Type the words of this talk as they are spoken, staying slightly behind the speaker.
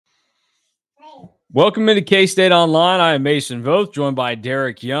Welcome into K-State Online. I am Mason Voth, joined by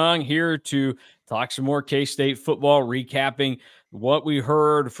Derek Young, here to talk some more K-State football, recapping what we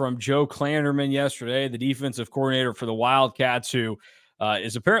heard from Joe Klanderman yesterday, the defensive coordinator for the Wildcats, who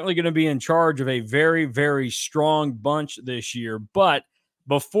is apparently going to be in charge of a very, very strong bunch this year. But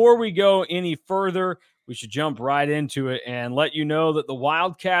before we go any further, we should jump right into it and let you know that the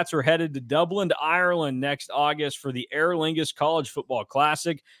Wildcats are headed to Dublin, Ireland next August for the Aer Lingus College Football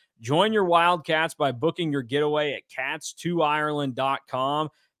Classic. Join your Wildcats by booking your getaway at cats2ireland.com.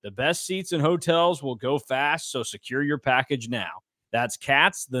 The best seats and hotels will go fast, so secure your package now. That's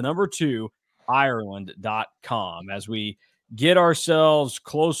cats2ireland.com as we get ourselves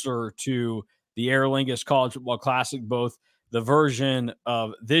closer to the Aer Lingus College Football Classic, both the version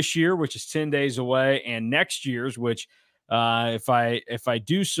of this year, which is 10 days away, and next year's, which if I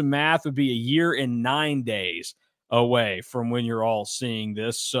do some math, would be a year and 9 days away from when you're all seeing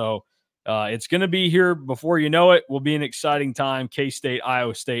this. So it's going to be here before you know it. Will be an exciting time. K-State,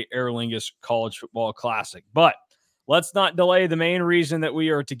 Iowa State, Aer Lingus College Football Classic. But let's not delay the main reason that we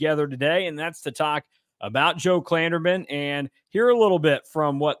are together today, and that's to talk about Joe Klanderman and hear a little bit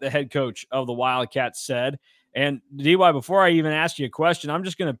from what the head coach of the Wildcats said. And DY, before I even ask you a question, I'm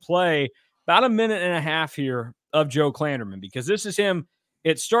just going to play about a minute and a half here of Joe Klanderman, because this is him.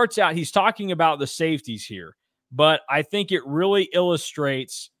 It starts out, he's talking about the safeties here, but I think it really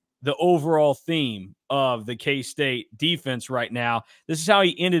illustrates the overall theme of the K-State defense right now. This is how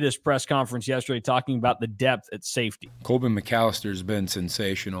he ended his press conference yesterday, talking about the depth at safety. Colbin McAllister's been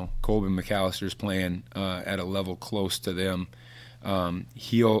sensational. Colbin McAllister's playing at a level close to them.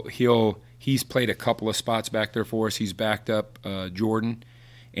 He's played a couple of spots back there for us. He's backed up Jordan,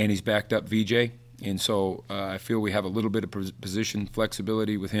 and he's backed up VJ. And so I feel we have a little bit of position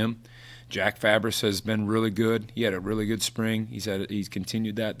flexibility with him. Jack Fabris has been really good. He had a really good spring. He's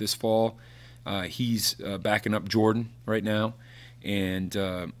continued that this fall. He's backing up Jordan right now, and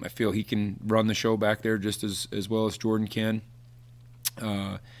I feel he can run the show back there just as well as Jordan can.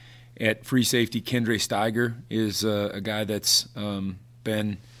 At free safety, Kendre Steiger is a guy that's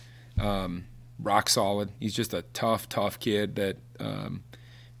been rock solid. He's just a tough kid that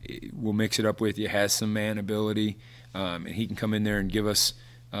will mix it up with you, has some man ability, and he can come in there and give us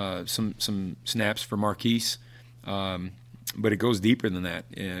some snaps for Marquise. But it goes deeper than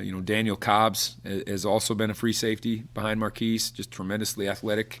that. Daniel Cobbs has also been a free safety behind Marquise, just tremendously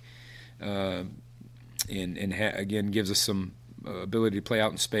athletic, and again gives us some ability to play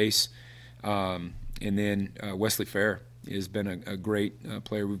out in space. And then Wesley Fair has been a great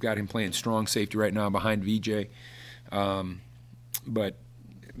player. We've got him playing strong safety right now behind VJ. But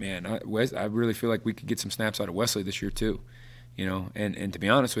man, I really feel like we could get some snaps out of Wesley this year too. And to be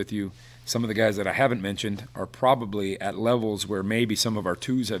honest with you, some of the guys that I haven't mentioned are probably at levels where maybe some of our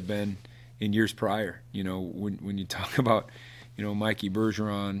twos have been in years prior. When you talk about, Mikey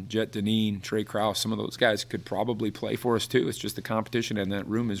Bergeron, Jet Deneen, Trey Krause, some of those guys could probably play for us too. It's just the competition in that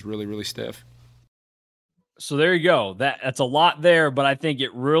room is really, really stiff. So there you go. That's a lot there, but I think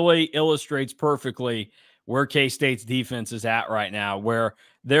it really illustrates perfectly where K-State's defense is at right now, where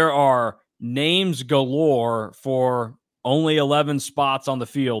there are names galore for only 11 spots on the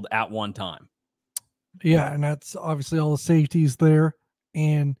field at one time. Yeah, and that's obviously all the safeties there.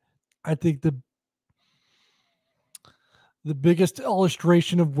 And I think the biggest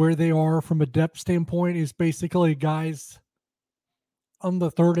illustration of where they are from a depth standpoint is basically guys on the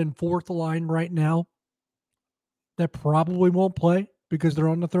third and fourth line right now that probably won't play because they're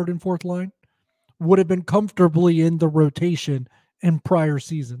on the third and fourth line would have been comfortably in the rotation in prior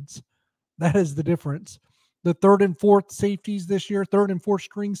seasons. That is the difference. The third and fourth safeties this year, third and fourth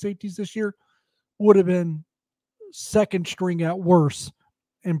string safeties this year would have been second string at worst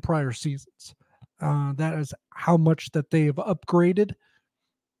in prior seasons. That is how much that they have upgraded.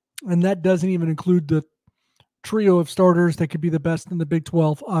 And that doesn't even include the trio of starters that could be the best in the Big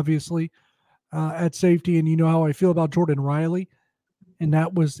 12, obviously, at safety. And you know how I feel about Jordan Riley. And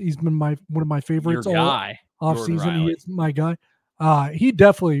he's been one of my favorites all off season. He is my guy. He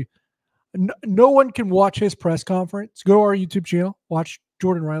definitely, no one can watch his press conference. Go to our YouTube channel, watch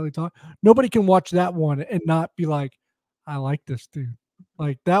Jordan Riley talk. Nobody can watch that one and not be like, I like this dude.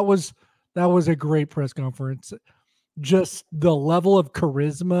 Like that was a great press conference. Just the level of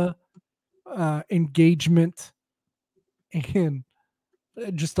charisma, engagement, and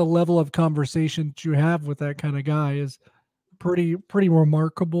just the level of conversation that you have with that kind of guy is pretty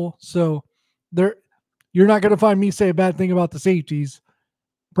remarkable. So you're not going to find me say a bad thing about the safeties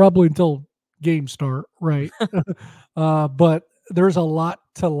probably until games start, right? But there's a lot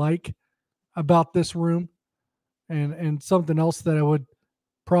to like about this room, and something else that I would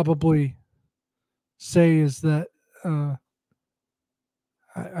probably say is that I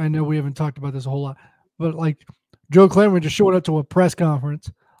know we haven't talked about this a whole lot, but like Joe Klanderman just showed up to a press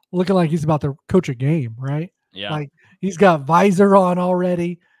conference looking like he's about to coach a game, right? Yeah. Like he's got visor on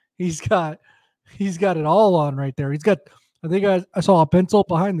already. He's got it all on right there. He's got, I think I saw a pencil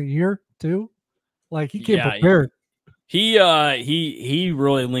behind the ear too. Like he came prepared. He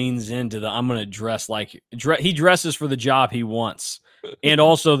really leans into the I'm going to dress like he dresses for the job he wants and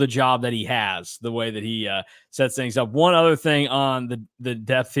also the job that he has, the way that he sets things up. One other thing on the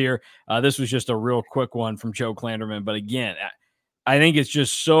depth here, this was just a real quick one from Joe Klanderman, but again, I think it's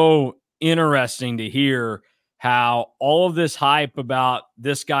just so interesting to hear how all of this hype about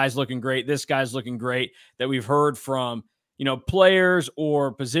this guy's looking great, that we've heard from, players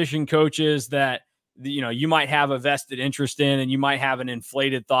or position coaches that, you might have a vested interest in, and you might have an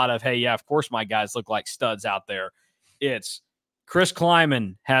inflated thought of, hey, yeah, of course my guys look like studs out there. It's Chris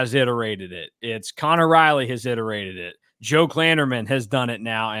Kleiman has iterated it. It's Connor Riley has iterated it. Joe Klanderman has done it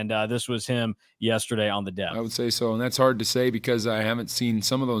now, and this was him yesterday on the depth. I would say so, and that's hard to say because I haven't seen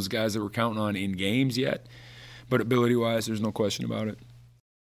some of those guys that we're counting on in games yet. But ability-wise, there's no question about it.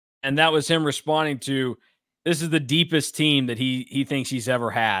 And that was him responding to, this is the deepest team that he thinks he's ever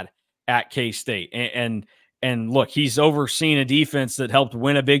had at K-State. And look, he's overseen a defense that helped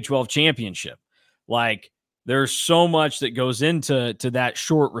win a Big 12 championship. Like, there's so much that goes into that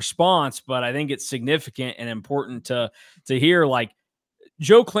short response, but I think it's significant and important to hear. Like,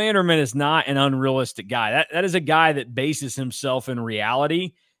 Joe Klanderman is not an unrealistic guy. That is a guy that bases himself in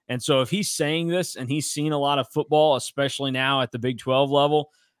reality. And so if he's saying this and he's seen a lot of football, especially now at the Big 12 level,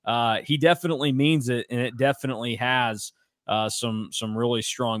 he definitely means it, and it definitely has some really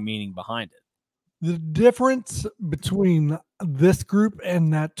strong meaning behind it. The difference between this group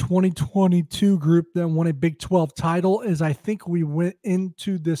and that 2022 group that won a Big 12 title is I think we went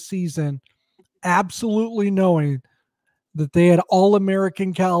into this season absolutely knowing that they had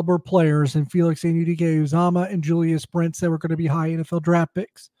all-American caliber players in Felix Anudike-Uzomah and Julius Brents that were going to be high NFL draft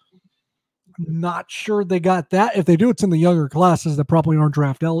picks. I'm not sure they got that. If they do, it's in the younger classes that probably aren't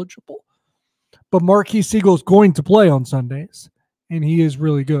draft eligible. But Marquis Siegel is going to play on Sundays, and he is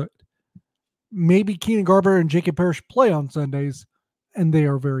really good. Maybe Keenan Garber and Jacob Parrish play on Sundays, and they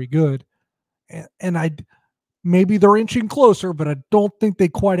are very good. And maybe they're inching closer, but I don't think they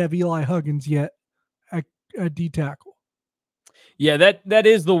quite have Eli Huggins yet at D tackle. Yeah, that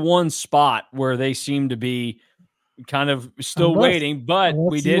is the one spot where they seem to be kind of still waiting, but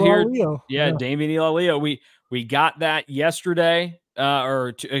we did hear, Damian Ilalio. We got that yesterday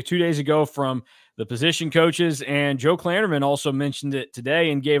or 2 days ago from the position coaches, and Joe Klanderman also mentioned it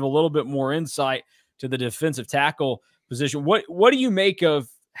today and gave a little bit more insight to the defensive tackle position. What do you make of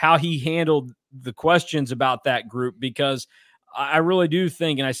how he handled the questions about that group? Because I really do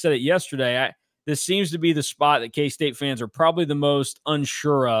think, and I said it yesterday, this seems to be the spot that K-State fans are probably the most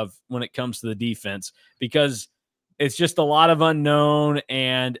unsure of when it comes to the defense, because it's just a lot of unknown.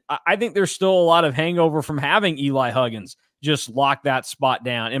 And I think there's still a lot of hangover from having Eli Huggins just lock that spot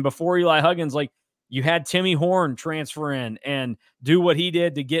down. And before Eli Huggins, like, you had Timmy Horn transfer in and do what he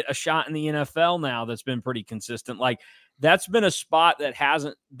did to get a shot in the NFL now that's been pretty consistent. Like, that's been a spot that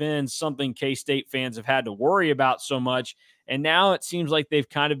hasn't been something K-State fans have had to worry about so much. And now it seems like they've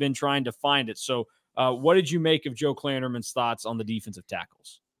kind of been trying to find it. So what did you make of Joe Klanderman's thoughts on the defensive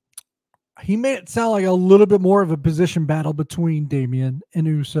tackles? He made it sound like a little bit more of a position battle between Damian and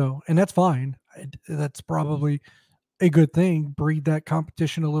Uso, and that's fine. That's probably a good thing. Breed that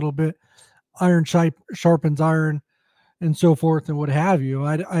competition a little bit. Iron sharpens iron and so forth and what have you.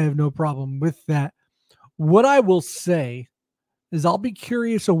 I have no problem with that. What I will say is I'll be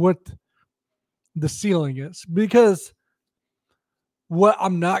curious of what the ceiling is, because what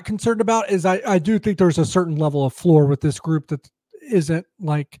I'm not concerned about is I do think there's a certain level of floor with this group that isn't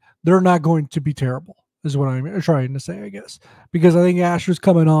like, they're not going to be terrible is what I'm trying to say, I guess, because I think Asher's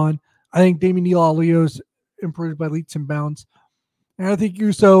coming on. I think Damian Ilalio's improved by leaps and bounds. And I think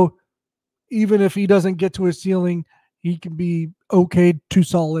Uso, even if he doesn't get to his ceiling, he can be okay to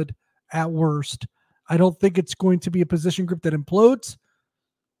solid at worst. I don't think it's going to be a position group that implodes,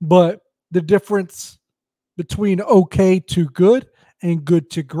 but the difference between okay to good and good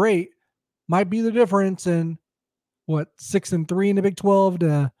to great might be the difference in 6-3 in the Big 12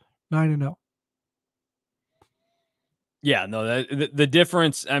 to 9-0. Yeah, no, the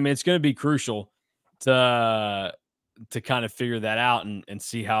difference, I mean, it's going to be crucial to kind of figure that out and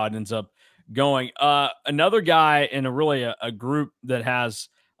see how it ends up going. Another guy in a group that has,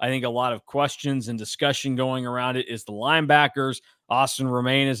 I think, a lot of questions and discussion going around it is the linebackers. Austin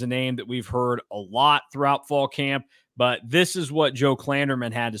Romaine is a name that we've heard a lot throughout fall camp, But this is what Joe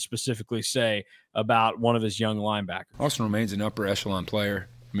Klanderman had to specifically say about one of his young linebackers. Austin Romain's an upper echelon player.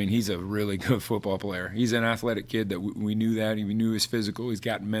 I mean, he's a really good football player. He's an athletic kid that we knew that. We knew his physical. He's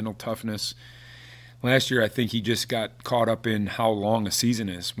got mental toughness. Last year, I think he just got caught up in how long a season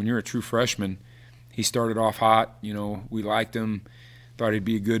is. When you're a true freshman, he started off hot. You know, we liked him, thought he'd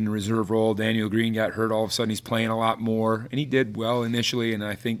be good in a reserve role. Daniel Green got hurt. All of a sudden, he's playing a lot more. And he did well initially, and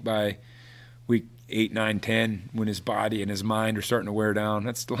I think by week 8, 9, 10, when his body and his mind are starting to wear down,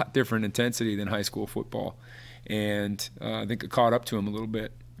 that's a lot different intensity than high school football. And I think it caught up to him a little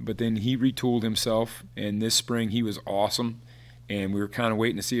bit. But then he retooled himself, and this spring he was awesome. And we were kind of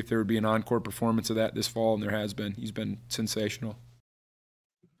waiting to see if there would be an encore performance of that this fall, and there has been. He's been sensational.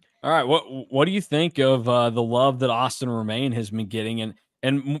 All right, what do you think of the love that Austin Romain has been getting,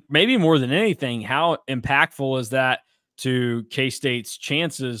 and maybe more than anything, how impactful is that to K-State's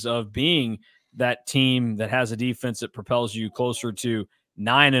chances of being that team that has a defense that propels you closer to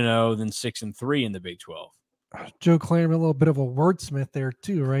 9-0 than 6-3 in the Big 12? Joe Klanderman, a little bit of a wordsmith there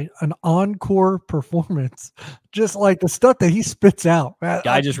too, right? An encore performance, just like the stuff that he spits out.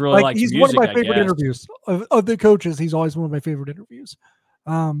 Guy just really likes he's music, one of my favorite interviews of the coaches. He's always one of my favorite interviews,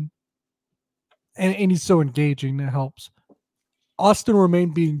 and he's so engaging. That helps. Austin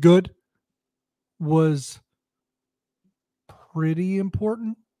Romain being good was pretty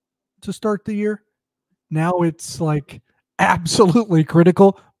important to start the year. Now it's like absolutely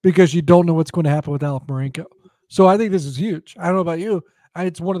critical because you don't know what's going to happen with Alec Marenko. So I think this is huge. I don't know about you.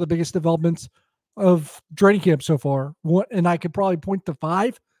 It's one of the biggest developments of training camp so far. And I could probably point to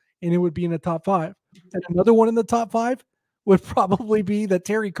 5, and it would be in the top 5. And another one in the top 5 would probably be that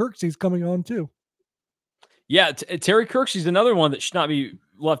Terry Kirksey's coming on too. Yeah, Terry Kirksey's another one that should not be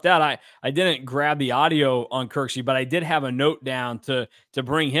left out. I didn't grab the audio on Kirksey, but I did have a note down to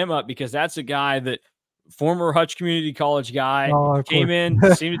bring him up because that's a guy that former Hutch Community College guy came in,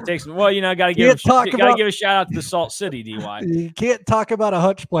 seemed to take some. Well, got to give a shout out to the Salt City, DY. You can't talk about a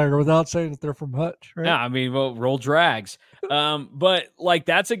Hutch player without saying that they're from Hutch, right? Yeah, I mean, well, roll drags. But like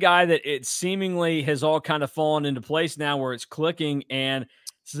that's a guy that it seemingly has all kind of fallen into place now where it's clicking, and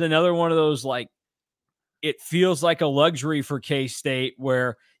this is another one of those like it feels like a luxury for K-State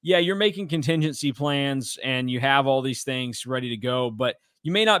where you're making contingency plans and you have all these things ready to go, but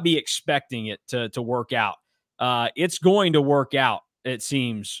you may not be expecting it to work out. It's going to work out, it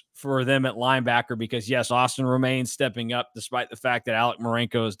seems, for them at linebacker because, yes, Austin Romain stepping up despite the fact that Alec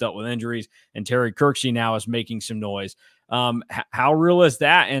Marenko has dealt with injuries and Terry Kirksey now is making some noise. How real is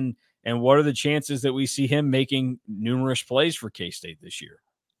that, and what are the chances that we see him making numerous plays for K-State this year?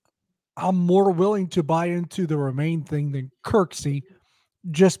 I'm more willing to buy into the Romain thing than Kirksey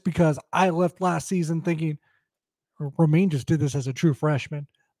just because I left last season thinking – Romain just did this as a true freshman.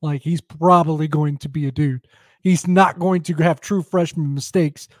 Like, he's probably going to be a dude. He's not going to have true freshman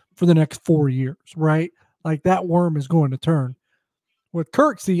mistakes for the next 4 years, right? Like, that worm is going to turn. With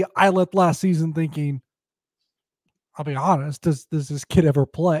Kirksey, I left last season thinking, I'll be honest, does this kid ever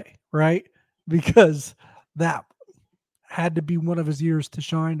play, right? Because that had to be one of his years to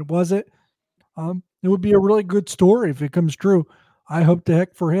shine, was it? It would be a really good story if it comes true. I hope to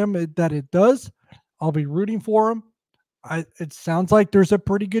heck for him that it does. I'll be rooting for him. It sounds like there's a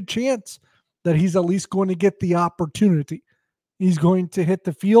pretty good chance that he's at least going to get the opportunity. He's going to hit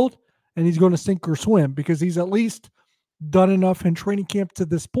the field and he's going to sink or swim because he's at least done enough in training camp to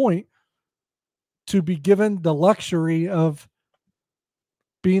this point to be given the luxury of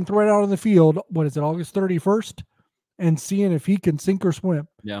being thrown out on the field. What is it, August 31st? And seeing if he can sink or swim.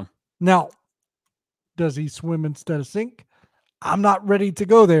 Yeah. Now, does he swim instead of sink? I'm not ready to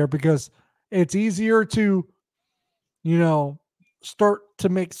go there because it's easier to, start to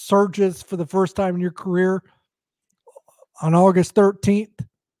make surges for the first time in your career on August 13th.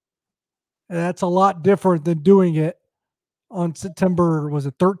 And that's a lot different than doing it on September, was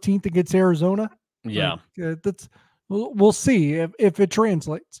it 13th against Arizona? Yeah. We'll see if it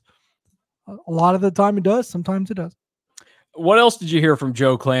translates. A lot of the time it does. Sometimes it does. What else did you hear from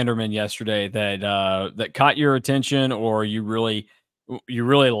Joe Klanderman yesterday that caught your attention or you really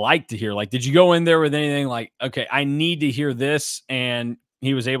like to hear? Like, did you go in there with anything like, okay, I need to hear this, and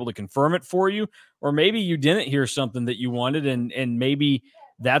he was able to confirm it for you? Or maybe you didn't hear something that you wanted, and maybe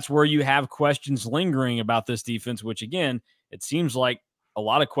that's where you have questions lingering about this defense, which, again, it seems like a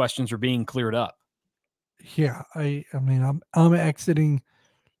lot of questions are being cleared up. Yeah, I mean, I'm exiting.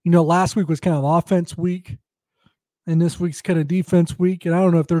 Last week was kind of offense week, and this week's kind of defense week, and I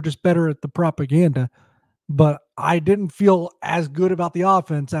don't know if they're just better at the propaganda, but I didn't feel as good about the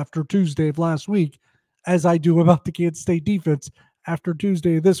offense after Tuesday of last week as I do about the Kansas State defense after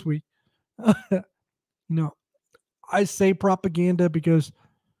Tuesday of this week. I say propaganda because,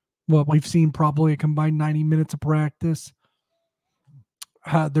 well, we've seen probably a combined 90 minutes of practice.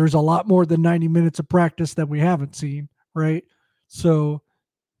 There's a lot more than 90 minutes of practice that we haven't seen, right? So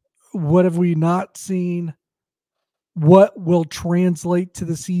what have we not seen? What will translate to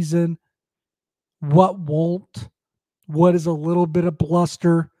the season? What won't? What is a little bit of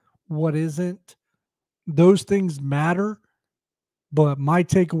bluster? What isn't? Those things matter. But my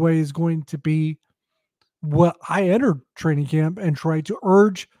takeaway is going to be what I entered training camp and tried to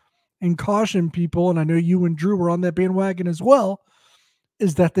urge and caution people, and I know you and Drew were on that bandwagon as well,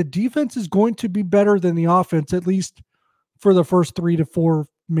 is that the defense is going to be better than the offense, at least for the first 3 to 4,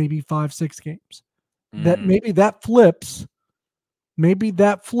 maybe 5, 6 games. That maybe that flips,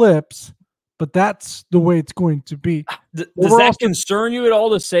 but that's the way it's going to be. Does that concern you at all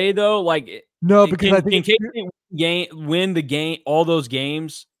to say, though? Like, no, because I think win the game, all those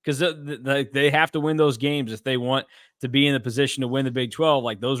games, because they have to win those games if they want to be in the position to win the Big 12.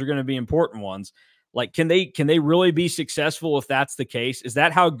 Like, those are going to be important ones. Like, can they really be successful if that's the case? Is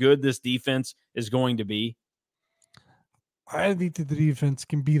that how good this defense is going to be? I think that the defense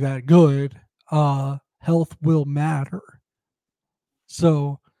can be that good. Health will matter.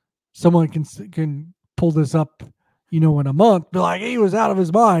 So someone can pull this up, in a month, be like, he was out of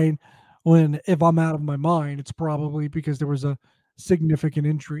his mind. When if I'm out of my mind, it's probably because there was a significant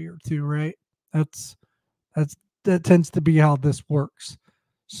injury or two, right? That tends to be how this works.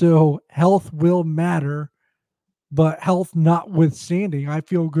 So health will matter, but health notwithstanding, I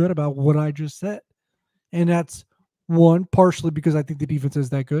feel good about what I just said. And that's one, partially because I think the defense is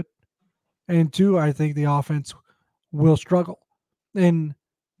that good. And two, I think the offense will struggle. And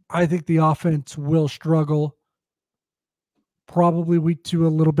I think the offense will struggle probably week 2 a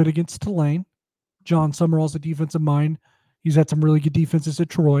little bit against Tulane. John Summerall's a defensive mind. He's had some really good defenses at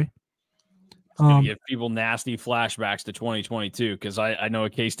Troy. It's going to give people nasty flashbacks to 2022 because I know a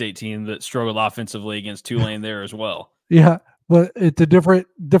K-State team that struggled offensively against Tulane there as well. Yeah, but it's a different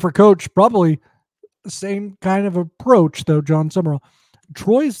coach, probably the same kind of approach, though, John Summerall.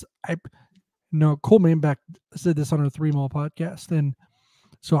 Troy's, Cole Manbeck said this on our 3 Mall podcast, and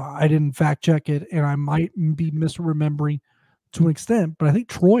so I didn't fact check it, and I might be misremembering to an extent, but I think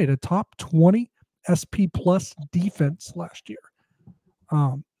Troy had a top 20 SP plus defense last year.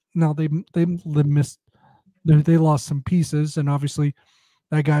 Now they lost some pieces, and obviously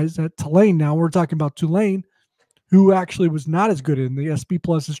that guy's at Tulane now. We're talking about Tulane, who actually was not as good in the SP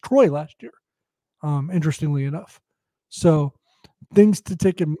plus as Troy last year. Interestingly enough, so things to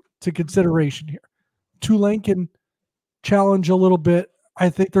take into consideration here. Tulane can challenge a little bit. I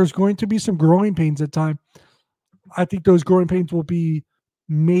think there's going to be some growing pains at time. I think those growing pains will be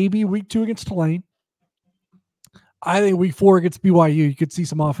maybe week 2 against Tulane. I think week 4 against BYU, you could see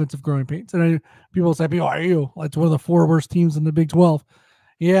some offensive growing pains. And people say BYU, it's one of the 4 worst teams in the Big 12.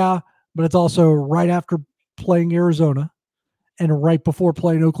 Yeah, but it's also right after playing Arizona and right before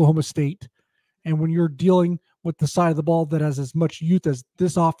playing Oklahoma State. And when you're dealing with the side of the ball that has as much youth as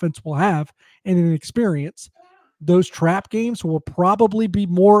this offense will have and an experience, those trap games will probably be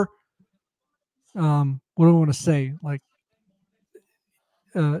more, what do I want to say?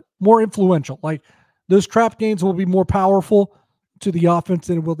 More influential. Like, those trap games will be more powerful to the offense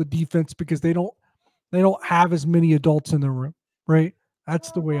than it will the defense because they don't have as many adults in the room, right?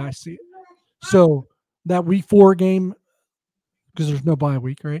 That's the way I see it. So that week 4 game, because there's no bye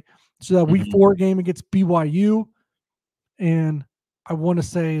week, right? So that week 4 game against BYU, and I want to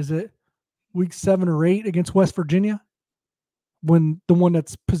say, is it week 7 or 8 against West Virginia? When the one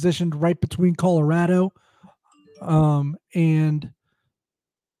that's positioned right between Colorado and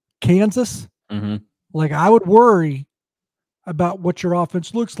Kansas. Mm-hmm. Like, I would worry about what your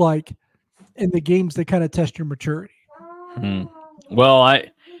offense looks like in the games that kind of test your maturity. Well,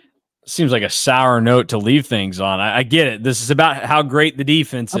 seems like a sour note to leave things on. I get it. This is about how great the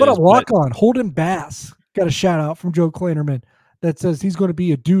defense is. How about a walk-on? Holden Bass got a shout-out from Joe Klanderman that says he's going to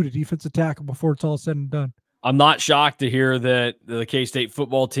be a dude at defensive tackle before it's all said and done. I'm not shocked to hear that the K-State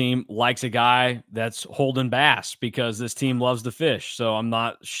football team likes a guy that's Holden Bass because this team loves to fish. So I'm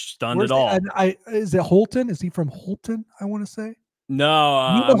not stunned at all. Is it Holton? Is he from Holton, I want to say? No,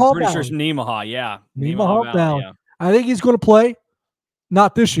 I'm pretty sure it's Nemaha. Yeah. Nemaha Valley. Yeah. I think he's going to play.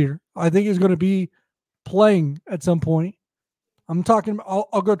 Not this year. I think he's going to be playing at some point. I'm talking –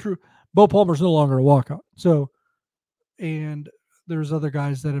 I'll go through – Bo Palmer's no longer a walk-on. So, and – there's other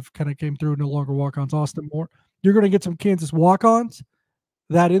guys that have kind of came through, no longer walk-ons. Austin Moore. You're going to get some Kansas walk-ons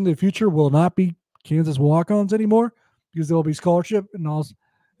that in the future will not be Kansas walk-ons anymore because they'll be scholarship. And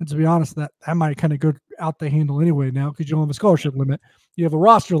to be honest, that might kind of go out the handle anyway now because you don't have a scholarship limit. You have a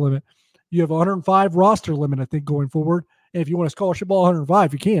roster limit. You have 105 roster limit, I think, going forward. And if you want to scholarship ball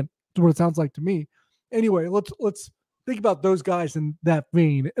 105, you can. That's what it sounds like to me. Anyway, let's think about those guys in that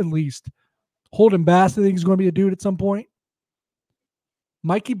vein at least. Holden Bass, I think, is going to be a dude at some point.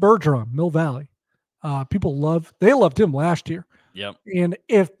 Mikey Bergeron, Mill Valley. They loved him last year. Yep. And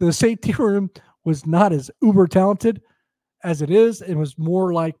if the safety room was not as uber talented as it is, it was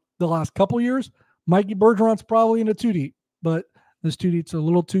more like the last couple years, Mikey Bergeron's probably in a 2 deep, but this 2 deep's a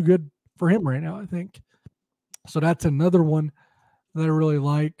little too good for him right now, I think. So that's another one that I really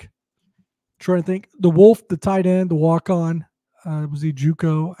like. Trying to think. The Wolf, the tight end, the walk-on, was he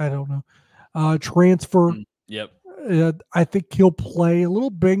JUCO? I don't know. Transfer. Yep. I think he'll play a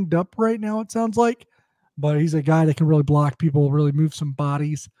little banged up right now, it sounds like, but he's a guy that can really block people, really move some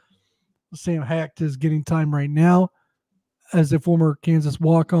bodies. Sam Hecht is getting time right now as a former Kansas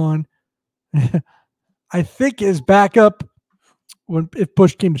walk-on. I think his backup, if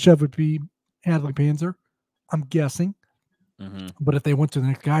push came to shove, would be Hadley Panzer. I'm guessing. Mm-hmm. But if they went to the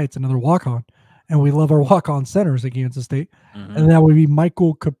next guy, it's another walk-on. And we love our walk-on centers at Kansas State. Mm-hmm. And that would be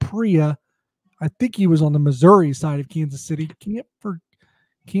Michael Capria. I think he was on the Missouri side of Kansas City.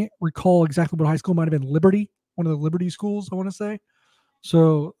 Can't recall exactly what high school. Might have been Liberty, one of the Liberty schools, I want to say.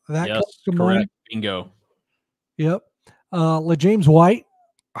 So that yes, comes to correct. mind. Bingo. Yep. LaJames White,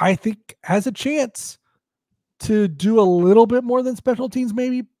 I think, has a chance to do a little bit more than special teams,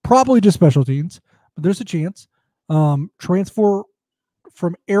 maybe. Probably just special teams, but there's a chance. Transfer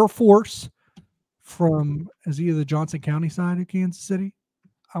from Air Force is he the Johnson County side of Kansas City,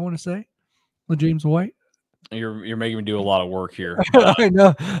 I want to say. LaJames White. You're making me do a lot of work here. I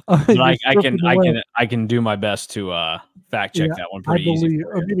know. I can do my best to fact check that one pretty easy.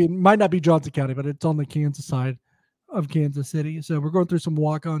 Or maybe it might not be Johnson County, but it's on the Kansas side of Kansas City. So we're going through some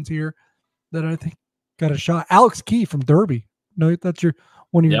walk-ons here that I think got a shot. Alex Key from Derby. No, that's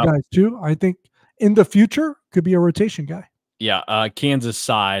one of your guys too. I think in the future could be a rotation guy. Yeah, Kansas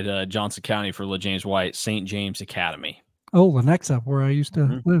side, Johnson County for LaJames White, St. James Academy. Oh, Lenexa, where I used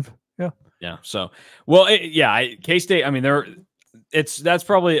to live. Yeah. Yeah. So, well, K-State, I mean, that's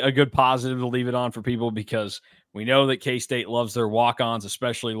probably a good positive to leave it on for people because we know that K-State loves their walk-ons,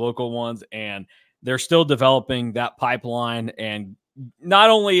 especially local ones, and they're still developing that pipeline. And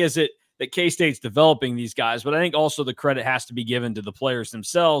not only is it that K-State's developing these guys, but I think also the credit has to be given to the players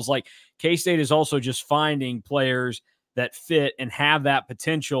themselves. Like K-State is also just finding players that fit and have that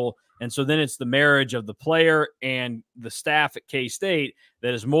potential. And so then it's the marriage of the player and the staff at K-State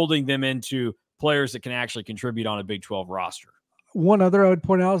that is molding them into players that can actually contribute on a Big 12 roster. One other I would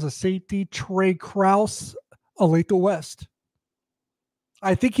point out is a safety, Trey Krause, Olathe West.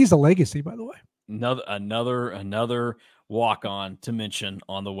 I think he's a legacy, by the way. Another walk-on to mention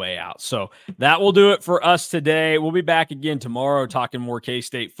on the way out. So that will do it for us today. We'll be back again tomorrow talking more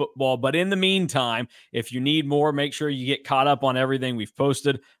K-State football. But in the meantime, if you need more, make sure you get caught up on everything we've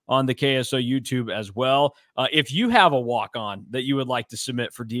posted on the KSO YouTube as well. If you have a walk-on that you would like to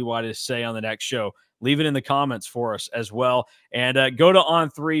submit for DY to say on the next show, leave it in the comments for us as well. And go to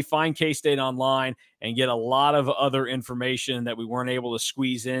On3, find K-StateOnline, and get a lot of other information that we weren't able to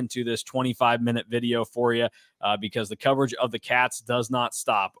squeeze into this 25-minute video for you because the coverage of the Cats does not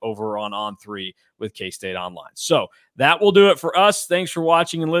stop over on On3 with K-StateOnline. So that will do it for us. Thanks for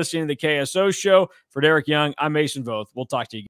watching and listening to the KSO show. For Derek Young, I'm Mason Voth. We'll talk to you again.